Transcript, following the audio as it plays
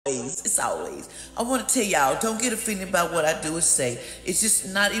always. I want to tell y'all, don't get offended about what I do and say. It's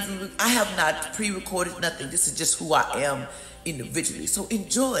just not even, I have not pre-recorded nothing. This is just who I am individually. So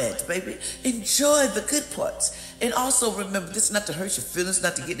enjoy it, baby. Enjoy the good parts. And also remember, this is not to hurt your feelings,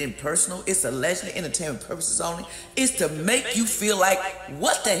 not to get in personal. It's allegedly entertainment purposes only. It's to make you feel like,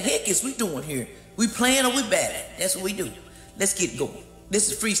 what the heck is we doing here? We playing or we batting? That's what we do. Let's get going. This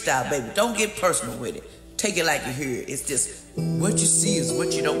is freestyle, baby. Don't get personal with it. Take it like you hear it. It's just, what you see is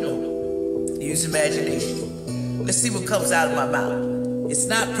what you don't know. Use imagination. Let's see what comes out of my mouth. It's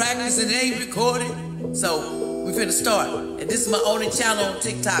not practice and it ain't recorded. So we're finna start. And this is my only channel on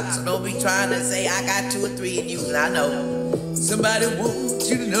TikTok. So don't be trying to say I got 2 or 3 and using. I know. Somebody wants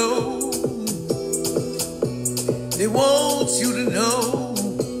you to know. They want you to know.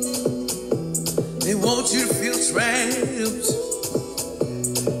 They want you to feel trapped.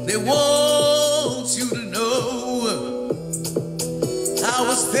 They want you to know I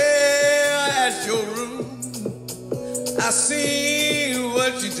was there at your room. I seen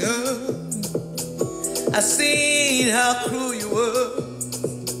what you done. I seen how cruel you were.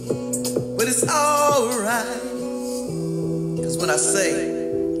 But it's alright. Cause when I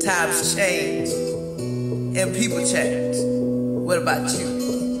say times change and people change, what about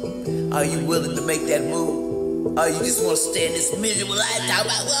you? Are you willing to make that move? Or you just want to stay in this miserable life talking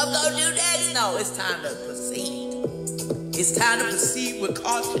about what I'm going to do next? No, it's time to proceed. It's time to proceed with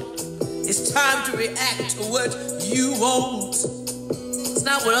caution. It's time to react to what you want. It's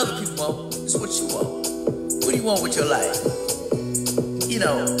not what other people want. It's what you want. What do you want with your life? You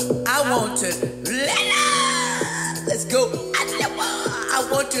know, I want to let's go. I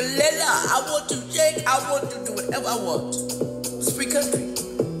want to I want to shake. I want to do whatever I want. It's a free country.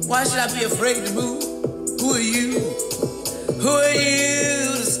 Why should I be afraid to move? Who are you? Who are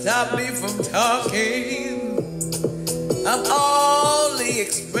you to stop me from talking? I'm only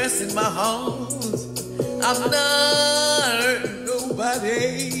expressing my heart. I'm not hurting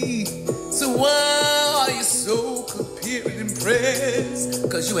nobody. So why are you so compared and impressed?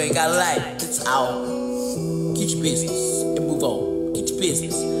 Cause you ain't got a life. That's all. Get your business and move on. Get your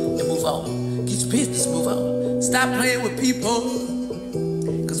business and move on. Get your business, move on. Stop playing with people.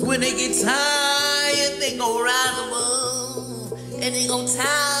 Cause when they get tired, they gon' ride the move. And they gon'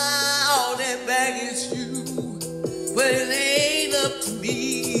 tie all that back at you. But it ain't up to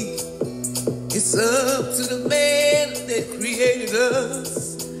me. It's up to the man that created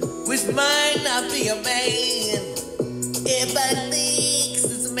us, which might not be a man. Everybody thinks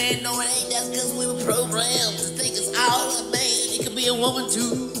it's a man. No, it ain't. That's cause we were programmed to think it's all a man. It could be a woman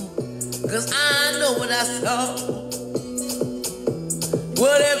too. Cause I know what I saw.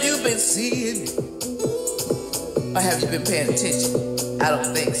 What have you been seeing? Or have you been paying attention? I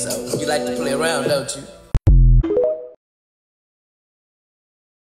don't think so. You like to play around, don't you?